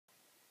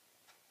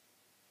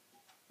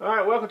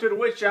Alright, welcome to the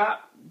wood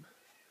shop.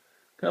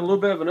 Got a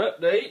little bit of an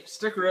update,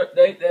 sticker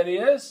update that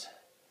is.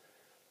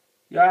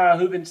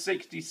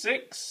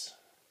 Yaheuben66.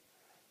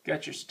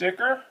 Got your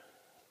sticker.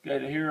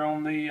 Got it here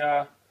on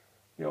the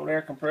old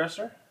air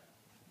compressor.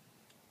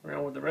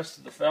 Around with the rest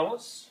of the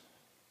fellas.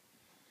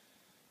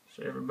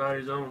 So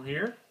everybody's on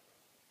here.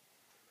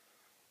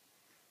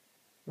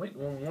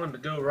 Waiting on one to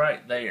go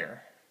right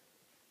there.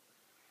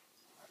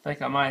 I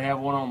think I might have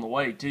one on the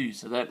way too,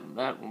 so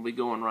that will be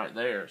going right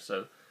there.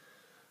 So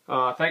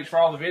thanks for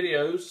all the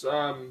videos.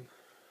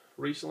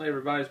 Recently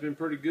everybody's been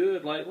pretty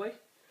good lately,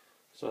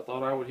 so I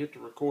thought I would hit the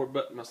record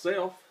button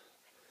myself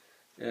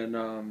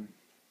and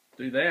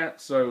do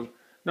that. So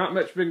not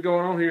much been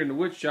going on here in the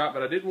wood shop,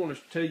 but I did want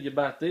to tell you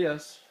about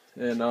this.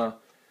 And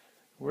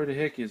where the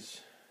heck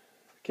is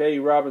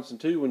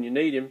Yaheuben66 when you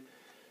need him?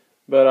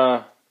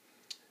 But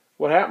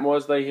what happened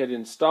was they had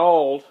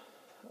installed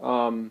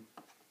the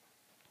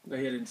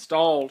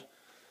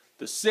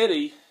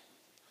city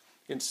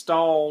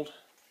installed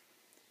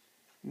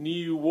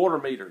new water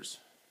meters,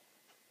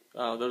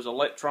 those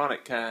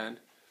electronic kind,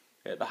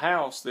 at the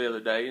house the other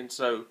day, and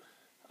so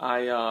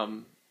I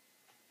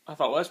thought,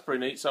 well, that's pretty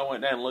neat. So I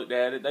went down and looked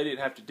at it. They didn't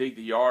have to dig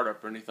the yard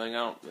up or anything.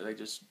 They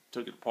just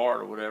took it apart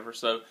or whatever.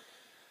 So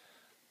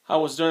I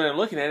was doing it and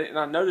looking at it, and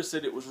I noticed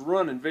that it was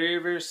running very,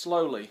 very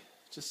slowly.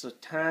 Just a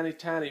tiny,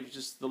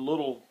 just the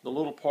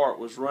little part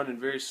was running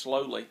very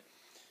slowly.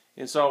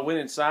 And so I went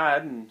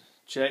inside and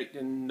checked,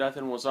 and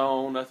nothing was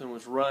on, nothing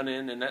was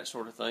running, and that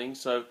sort of thing.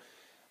 So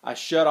I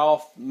shut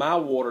off my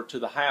water to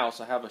the house.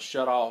 I have a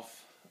shut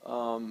off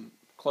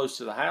close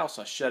to the house.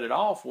 I shut it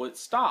off. Well, it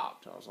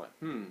stopped. I was like,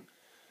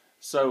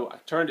 So I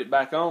turned it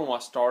back on. I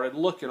started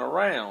looking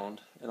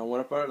around, and I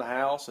went up under the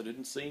house. I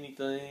didn't see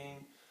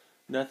anything,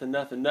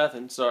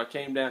 nothing. So I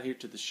came down here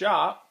to the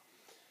shop.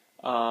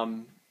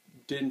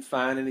 Didn't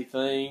find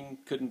anything.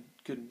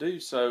 Couldn't do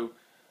so.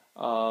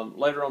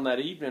 Later on that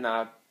evening,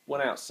 I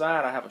went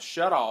outside. I have a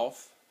shut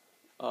off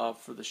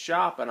for the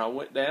shop, and I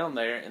went down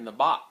there, and the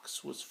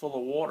box was full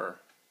of water.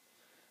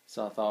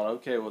 So I thought,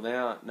 okay, well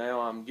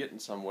now I'm getting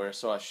somewhere.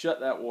 So I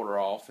shut that water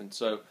off, and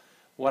so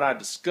what I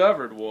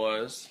discovered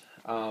was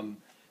I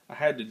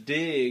had to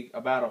dig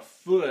about a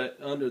foot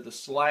under the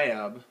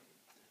slab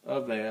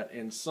of that,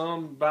 and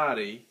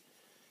somebody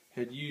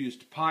had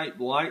used pipe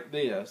like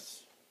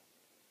this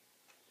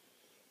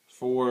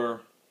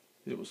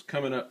it was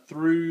coming up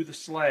through the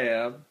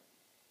slab,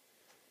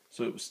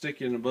 so it was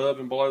sticking above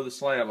and below the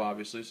slab,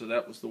 obviously, so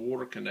that was the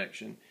water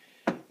connection.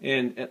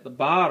 And at the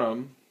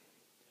bottom,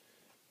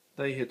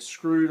 they had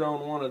screwed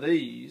on one of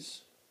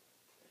these,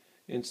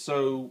 and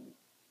so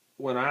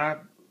when I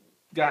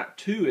got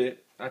to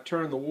it, I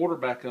turned the water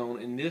back on,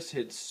 and this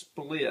had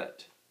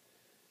split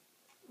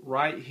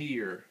right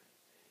here.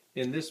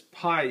 And this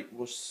pipe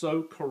was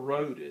so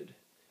corroded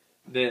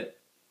that,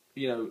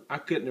 you know, I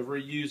couldn't have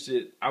reused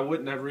it. I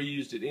wouldn't have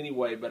reused it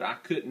anyway, but I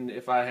couldn't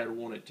if I had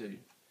wanted to.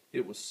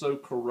 It was so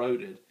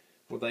corroded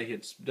where they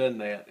had done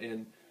that.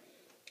 And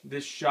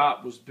this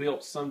shop was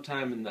built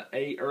sometime in the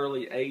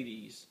early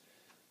 80s.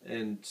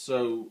 And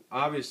so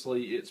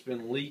obviously it's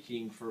been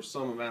leaking for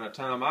some amount of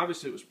time.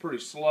 Obviously it was pretty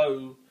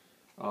slow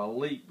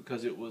leak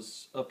because it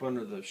was up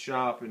under the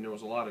shop and there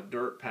was a lot of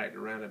dirt packed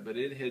around it. But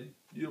it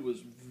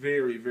was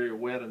very, very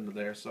wet under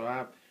there.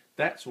 So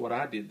that's what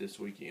I did this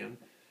weekend.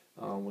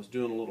 Was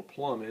doing a little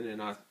plumbing,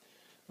 and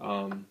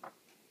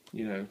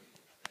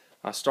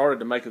I started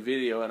to make a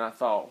video, and I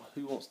thought,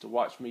 who wants to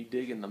watch me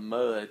dig in the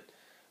mud,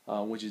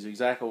 which is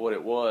exactly what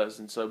it was.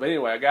 And so, but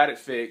anyway, I got it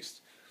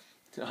fixed.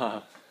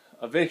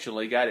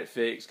 Eventually got it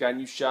fixed, got a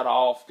new shut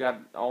off, got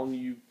all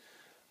new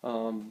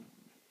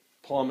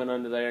plumbing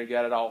under there,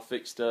 got it all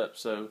fixed up.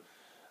 So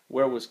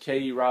where was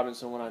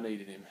Yaheuben66 when I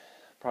needed him?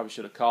 Probably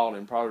should have called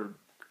him. Probably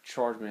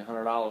charged me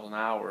 $100 an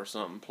hour or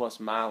something,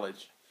 plus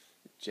mileage.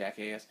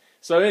 Jackass.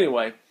 So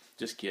anyway,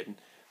 just kidding.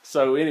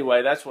 So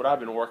anyway, that's what I've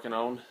been working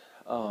on.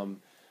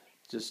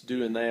 Just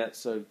doing that,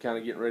 so kind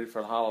of getting ready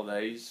for the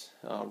holidays,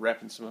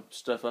 wrapping some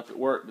stuff up at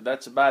work. But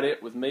that's about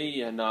it with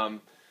me,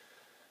 and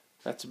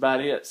that's about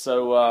it.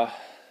 So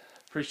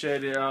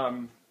appreciate it.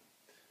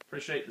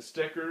 Appreciate the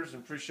stickers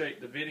and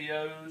appreciate the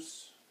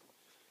videos.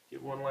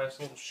 Get one last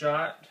little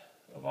shot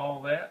of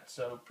all that.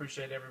 So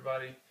appreciate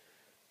everybody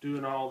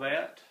doing all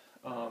that.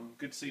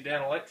 Good to see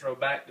Dan Electro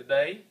back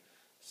today.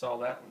 Saw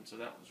that one, so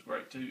that was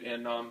great too.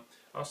 And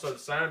also the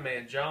sign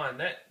man John,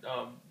 that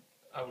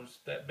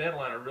bed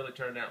liner really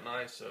turned out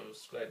nice, so I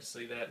was glad to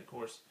see that. And of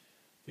course,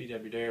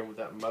 VW Darren with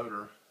that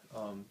motor.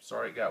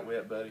 Sorry it got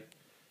wet, buddy.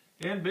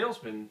 And Bill's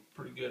been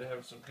pretty good,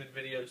 having some good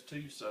videos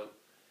too. So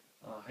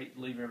I hate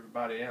to leave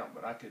everybody out,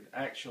 but I could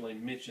actually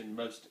mention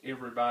most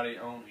everybody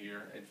on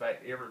here. In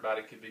fact,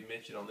 everybody could be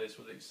mentioned on this,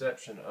 with the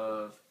exception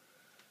of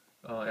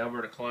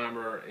Alberta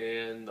Climber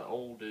and the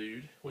old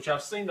dude, which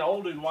I've seen the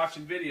old dude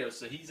watching videos,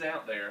 so he's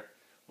out there.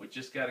 We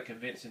just got to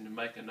convince him to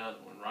make another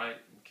one, right?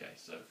 Okay,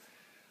 so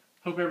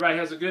hope everybody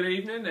has a good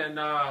evening, and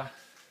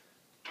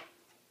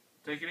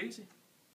take it easy.